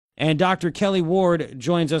And Dr. Kelli Ward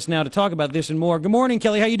joins us now to talk about this and more. Good morning,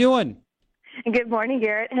 Kelli. How you doing? Good morning,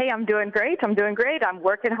 Garrett. Hey, I'm doing great. I'm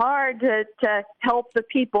working hard to help the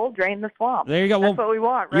people drain the swamp. There you go. That's what we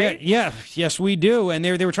want, right? Yes, we do. And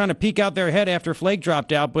they were trying to peek out their head after Flake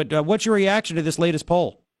dropped out. But what's your reaction to this latest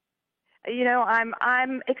poll?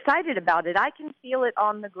 I'm excited about it. I can feel it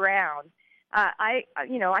on the ground. I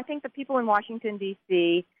think the people in Washington,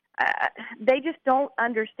 D.C., they just don't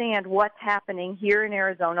understand what's happening here in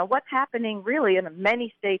Arizona, what's happening really in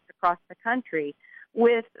many states across the country,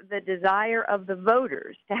 with the desire of the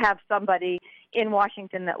voters to have somebody in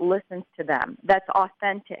Washington that listens to them, that's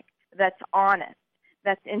authentic, that's honest,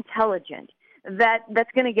 that's intelligent,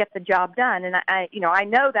 that's going to get the job done. And I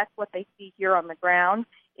know that's what they see here on the ground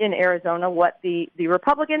in Arizona, what the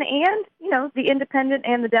Republican and, the independent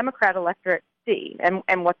and the Democrat electorate see,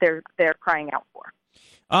 and what they're crying out for.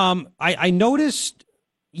 I noticed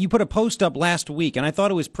you put a post up last week, and I thought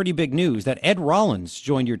it was pretty big news that Ed Rollins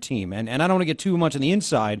joined your team. And I don't want to get too much on the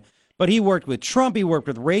inside, but he worked with Trump, he worked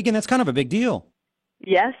with Reagan. That's kind of a big deal.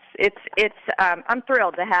 Yes, I'm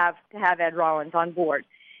thrilled to have Ed Rollins on board.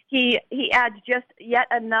 He adds just yet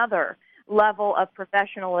another level of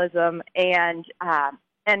professionalism and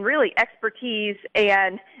really expertise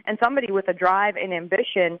and somebody with a drive and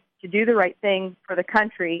ambition to do the right thing for the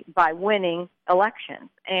country by winning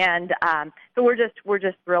elections. And so we're just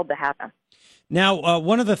thrilled to have him. Now,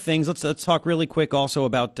 one of the things, let's talk really quick also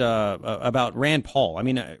about Rand Paul. I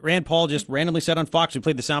mean, Rand Paul just randomly said on Fox, we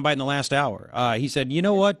played the soundbite in the last hour. He said, you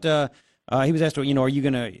know what? He was asked, are you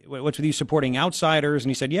going to, what's with you supporting outsiders?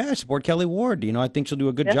 And he said, yeah, I support Kelli Ward. I think she'll do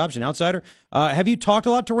a good job. She's an outsider. Have you talked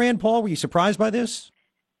a lot to Rand Paul? Were you surprised by this?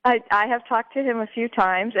 I have talked to him a few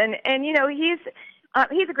times, and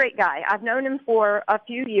he's a great guy. I've known him for a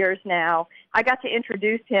few years now. I got to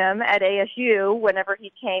introduce him at ASU whenever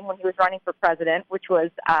he came when he was running for president, which was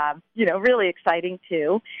really exciting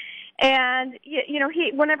too. And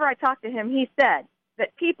whenever I talked to him, he said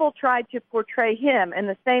that people tried to portray him in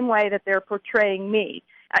the same way that they're portraying me.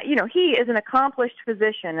 He is an accomplished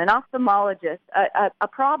physician, an ophthalmologist, a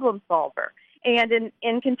problem solver. And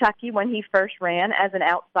in Kentucky, when he first ran as an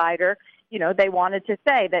outsider, they wanted to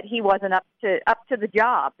say that he wasn't up to the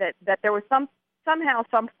job, that there was somehow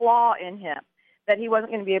some flaw in him, that he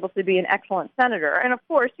wasn't going to be able to be an excellent senator. And of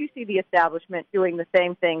course, you see the establishment doing the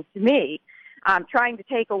same thing to me, trying to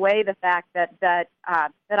take away the fact that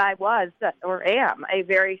I was or am a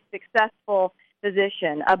very successful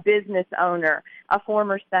physician, a business owner, a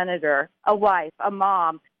former senator, a wife, a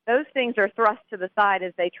mom. Those things are thrust to the side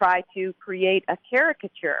as they try to create a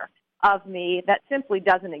caricature of me that simply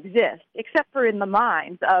doesn't exist, except for in the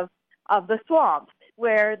minds of the swamp,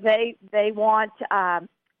 where they want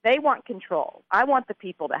control. I want the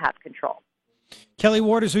people to have control. Kelli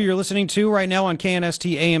Ward is who you're listening to right now on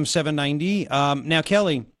KNST AM 790. Now,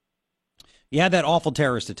 Kelli, you had that awful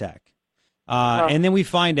terrorist attack. And then we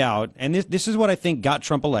find out, and this is what I think got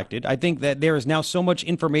Trump elected. I think that there is now so much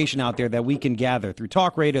information out there that we can gather through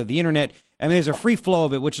talk radio, the internet, and there's a free flow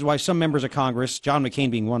of it, which is why some members of Congress, John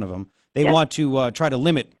McCain being one of them, they want to try to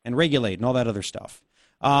limit and regulate and all that other stuff.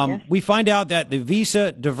 We find out that the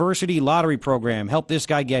Visa Diversity Lottery Program helped this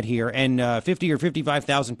guy get here, and 50 or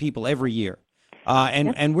 55,000 people every year.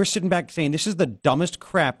 And we're sitting back saying this is the dumbest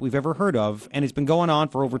crap we've ever heard of, and it's been going on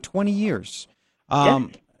for over 20 years.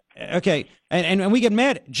 Okay, and we get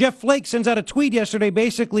mad. Jeff Flake sends out a tweet yesterday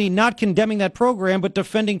basically not condemning that program, but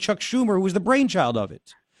defending Chuck Schumer, who was the brainchild of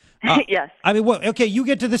it. Yes. I mean, okay, you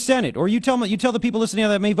get to the Senate, or you tell the people listening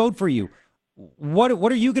that may vote for you. What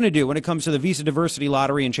are you going to do when it comes to the Visa Diversity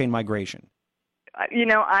Lottery and chain migration?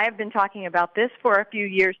 I have been talking about this for a few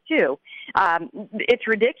years, too. It's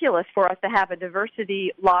ridiculous for us to have a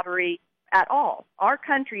diversity lottery at all. Our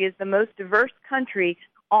country is the most diverse country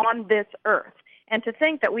on this earth. And to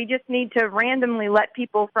think that we just need to randomly let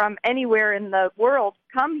people from anywhere in the world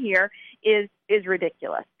come here is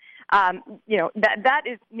ridiculous. That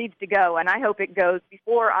needs to go, and I hope it goes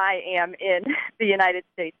before I am in the United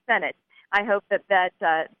States Senate. I hope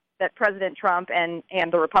that President Trump and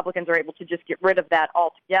the Republicans are able to just get rid of that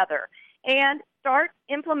altogether and start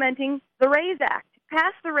implementing the RAISE Act.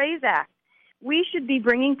 Pass the RAISE Act. We should be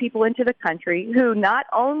bringing people into the country who not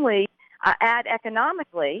only add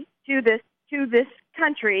economically to this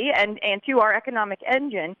country and to our economic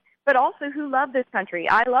engine, but also who love this country.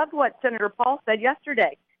 I loved what Senator Paul said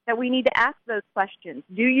yesterday, that we need to ask those questions.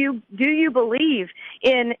 Do you believe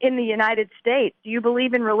in the United States? Do you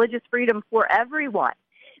believe in religious freedom for everyone?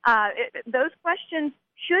 Those questions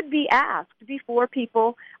should be asked before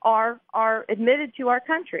people are admitted to our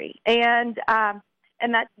country. And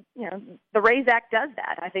and that, the RAISE Act does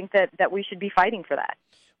that. I think that we should be fighting for that.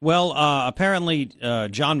 Well, apparently,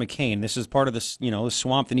 John McCain, this is part of this, the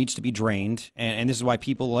swamp that needs to be drained, and this is why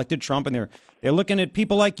people elected Trump, and they're looking at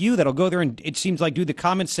people like you that'll go there and, it seems like, do the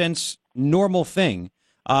common sense, normal thing.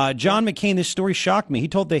 John McCain, this story shocked me. He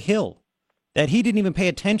told The Hill that he didn't even pay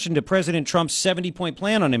attention to President Trump's 70-point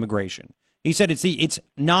plan on immigration. He said it's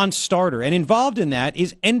non-starter, and involved in that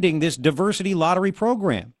is ending this diversity lottery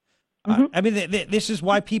program. I mean, this is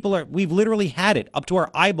why we've literally had it up to our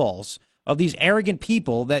eyeballs of these arrogant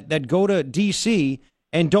people that go to D.C.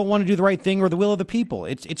 and don't want to do the right thing or the will of the people.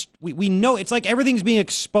 We know it's like everything's being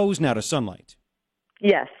exposed now to sunlight.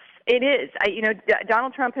 Yes, it is.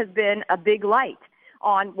 Donald Trump has been a big light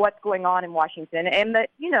on what's going on in Washington, and that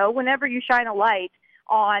whenever you shine a light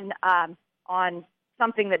on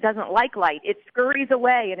something that doesn't like light, it scurries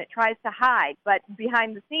away and it tries to hide. But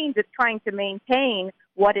behind the scenes, it's trying to maintain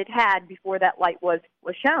what it had before that light was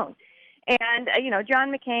shown. And,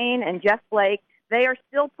 John McCain and Jeff Flake, they are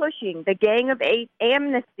still pushing the Gang of Eight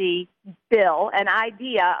amnesty bill, an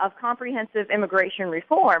idea of comprehensive immigration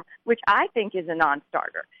reform, which I think is a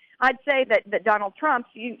non-starter. I'd say that Donald Trump,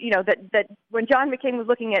 that when John McCain was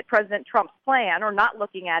looking at President Trump's plan, or not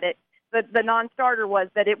looking at it, the non-starter was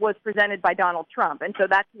that it was presented by Donald Trump. And so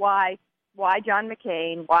that's why John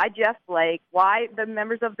McCain, why Jeff Flake, why the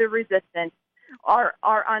members of the resistance are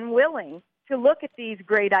unwilling to look at these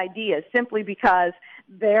great ideas, simply because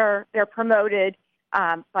they're promoted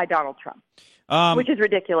by Donald Trump, which is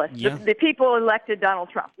ridiculous. Yeah. The people elected Donald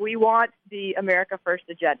Trump. We want the America First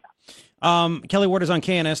agenda. Kelli Ward is on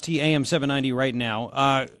KNST AM 790 right now.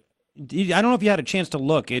 I don't know if you had a chance to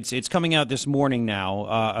look. It's coming out this morning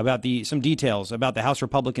now about some details about the House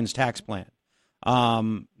Republicans' tax plan.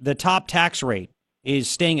 The top tax rate is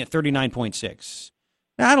staying at 39.6.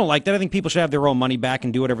 I don't like that. I think people should have their own money back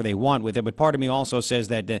and do whatever they want with it. But part of me also says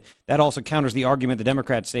that also counters the argument the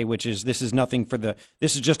Democrats say, which is this is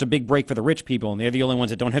just a big break for the rich people, and they're the only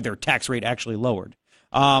ones that don't have their tax rate actually lowered.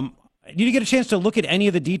 Did you get a chance to look at any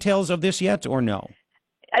of the details of this yet, or no?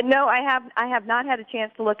 No, I have not had a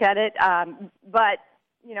chance to look at it. But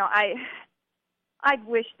I'd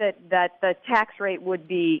wish that the tax rate would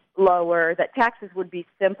be lower, that taxes would be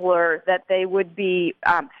simpler, that they would be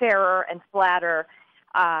fairer and flatter.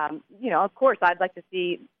 Of course, I'd like to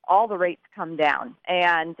see all the rates come down.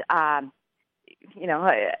 And,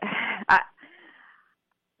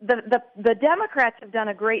 the Democrats have done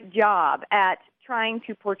a great job at trying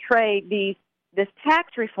to portray this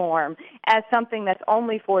tax reform as something that's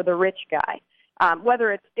only for the rich guy,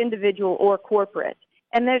 whether it's individual or corporate.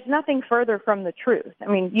 And there's nothing further from the truth.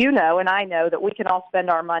 I mean, and I know that we can all spend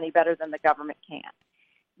our money better than the government can.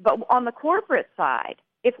 But on the corporate side,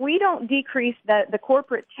 if we don't decrease the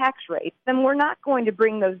corporate tax rates, then we're not going to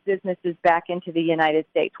bring those businesses back into the United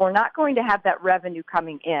States. We're not going to have that revenue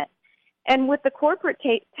coming in. And with the corporate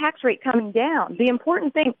tax rate coming down, the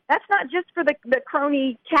important thing, that's not just for the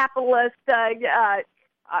crony capitalist fat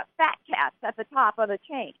cats at the top of the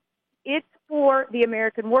chain. It's for the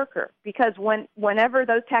American worker, because whenever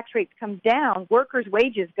those tax rates come down, workers'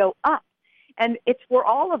 wages go up. And it's for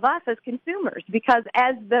all of us as consumers, because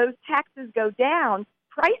as those taxes go down,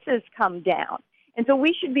 prices come down. And so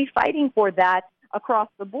we should be fighting for that across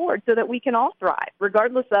the board so that we can all thrive,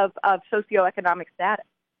 regardless of socioeconomic status.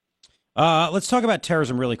 Let's talk about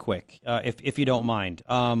terrorism really quick, if you don't mind.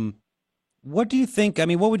 What do you think? I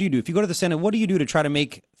mean, what would you do if you go to the Senate? What do you do to try to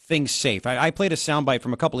make things safe? I played a soundbite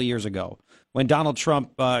from a couple of years ago when Donald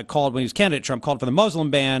Trump when he was candidate, Trump called for the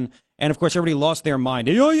Muslim ban, and of course everybody lost their mind.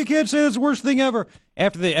 Oh, you can't say it's the worst thing ever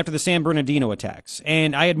after the San Bernardino attacks.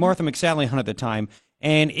 And I had Martha McSally on at the time,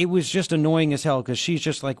 and it was just annoying as hell because she's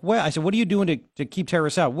just like, well, I said, what are you doing to keep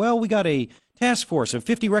terrorists out? Well, we got a task force of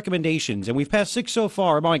 50 recommendations, and we've passed 6 so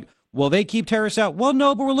far. I'm like, well, they keep terrorists out? Well,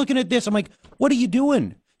 no, but we're looking at this. I'm like, what are you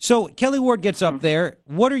doing? So Kelli Ward gets up there.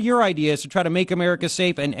 What are your ideas to try to make America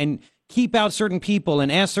safe and keep out certain people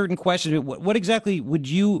and ask certain questions? What exactly would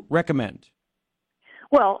you recommend?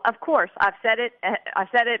 Well, of course, I've said it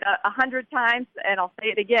 100 times, and I'll say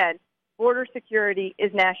it again. Border security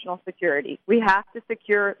is national security. We have to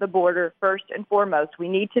secure the border first and foremost. We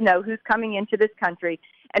need to know who's coming into this country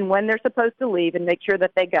and when they're supposed to leave, and make sure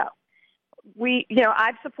that they go.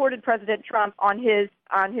 I've supported President Trump on his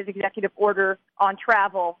executive order on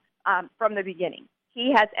travel from the beginning.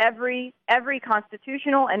 He has every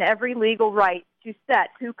constitutional and every legal right to set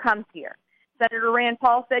who comes here. Senator Rand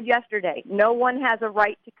Paul said yesterday, no one has a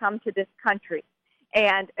right to come to this country,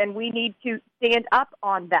 and we need to stand up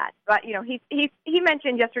on that. But he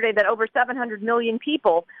mentioned yesterday that over 700 million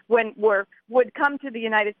people would come to the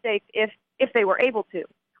United States if they were able to.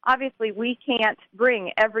 obviously we can't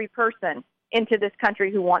bring every person into this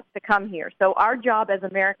country who wants to come here. So our job as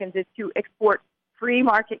Americans is to export free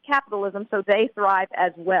market capitalism so they thrive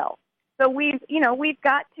as well. So we've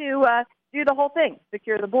got to do the whole thing: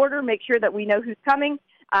 secure the border, make sure that we know who's coming,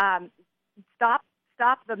 stop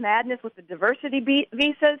the madness with the diversity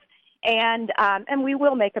visas, and we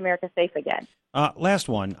will make America safe again. Last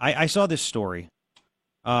one. I saw this story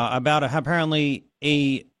about apparently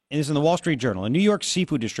it is in the Wall Street Journal, a New York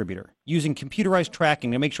seafood distributor using computerized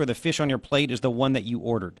tracking to make sure the fish on your plate is the one that you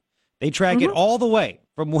ordered. They track it all the way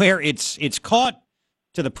from where it's caught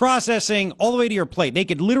to the processing, all the way to your plate. They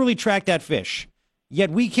could literally track that fish. Yet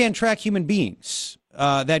we can't track human beings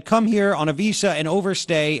that come here on a visa and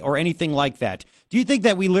overstay or anything like that. Do you think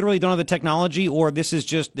that we literally don't have the technology, or this is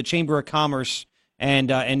just the Chamber of Commerce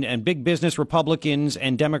and big business Republicans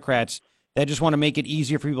and Democrats that just want to make it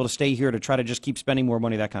easier for people to stay here to try to just keep spending more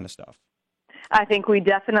money, that kind of stuff? I think we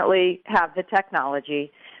definitely have the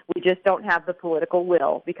technology. We just don't have the political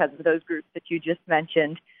will because of those groups that you just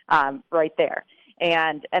mentioned right there.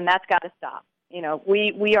 And that's got to stop. You know,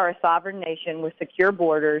 we are a sovereign nation with secure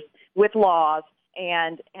borders, with laws,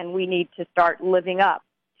 and we need to start living up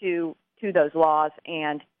to those laws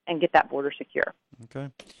and get that border secure. Okay.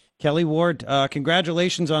 Kelli Ward,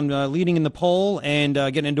 congratulations on leading in the poll and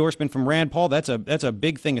getting endorsement from Rand Paul. That's a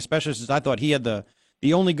big thing, especially since I thought he had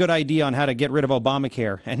the only good idea on how to get rid of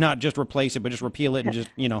Obamacare and not just replace it, but just repeal it and just,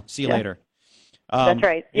 see you later. That's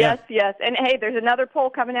right. Yes. And, hey, there's another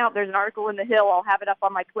poll coming out. There's an article in The Hill. I'll have it up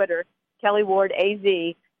on my Twitter, Kelli Ward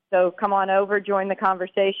AZ. So come on over, join the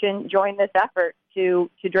conversation, join this effort to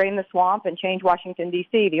drain the swamp and change Washington,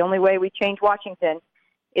 D.C. The only way we change Washington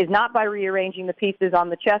is not by rearranging the pieces on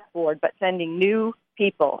the chessboard, but sending new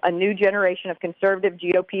people, a new generation of conservative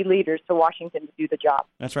GOP leaders to Washington to do the job.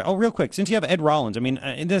 That's right. Oh, real quick, since you have Ed Rollins, I mean,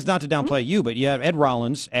 and this is not to downplay you, but you have Ed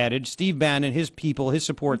Rollins added, Steve Bannon, his people, his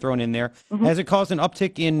support thrown in there. Has it caused an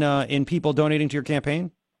uptick in people donating to your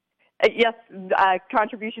campaign? Yes,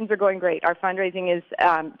 contributions are going great. Our fundraising is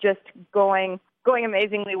just going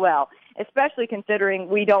amazingly well, especially considering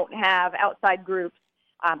we don't have outside groups.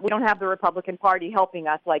 We don't have the Republican Party helping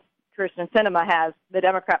us like Kirsten Sinema has the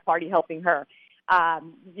Democrat Party helping her.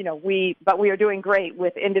 But we are doing great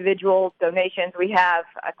with individual donations. We have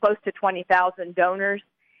close to 20,000 donors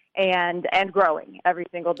and growing every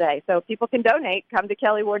single day. So if people can donate, come to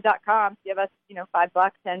KelliWard.com, give us,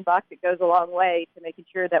 $5, $10. It goes a long way to making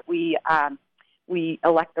sure that we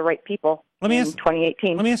elect the right people in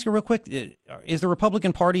 2018. Let me ask you real quick. Is the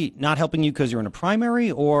Republican Party not helping you because you're in a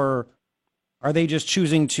primary, or are they just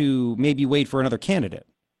choosing to maybe wait for another candidate?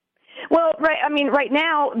 Well, right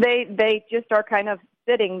now they just are kind of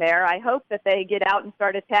sitting there. I hope that they get out and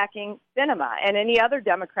start attacking Sinema and any other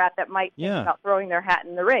Democrat that might think about throwing their hat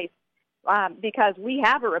in the race, because we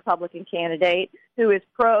have a Republican candidate who is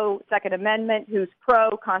pro-Second Amendment, who's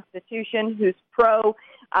pro-Constitution, who's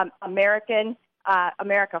pro-American,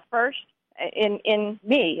 America First, in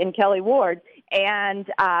Kelli Ward. And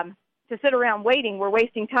to sit around waiting, we're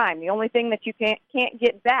wasting time. The only thing that you can't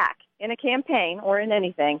get back in a campaign or in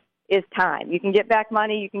anything is time. You can get back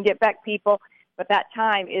money, you can get back people, but that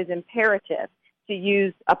time is imperative to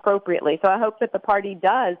use appropriately. So I hope that the party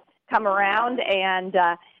does come around and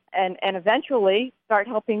eventually start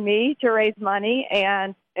helping me to raise money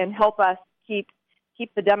and help us keep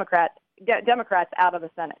the Democrats out of the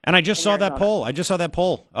Senate. And I just saw that poll. At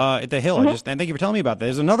the Hill. And thank you for telling me about that.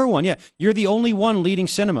 There's another one. Yeah, you're the only one leading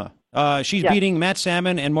Sinema. She's beating Matt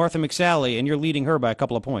Salmon and Martha McSally, and you're leading her by a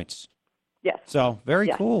couple of points. Yes. So very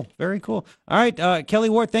cool. Very cool. All right, Kelli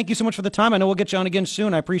Ward, thank you so much for the time. I know we'll get you on again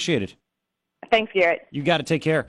soon. I appreciate it. Thanks, Garrett. You got to take care.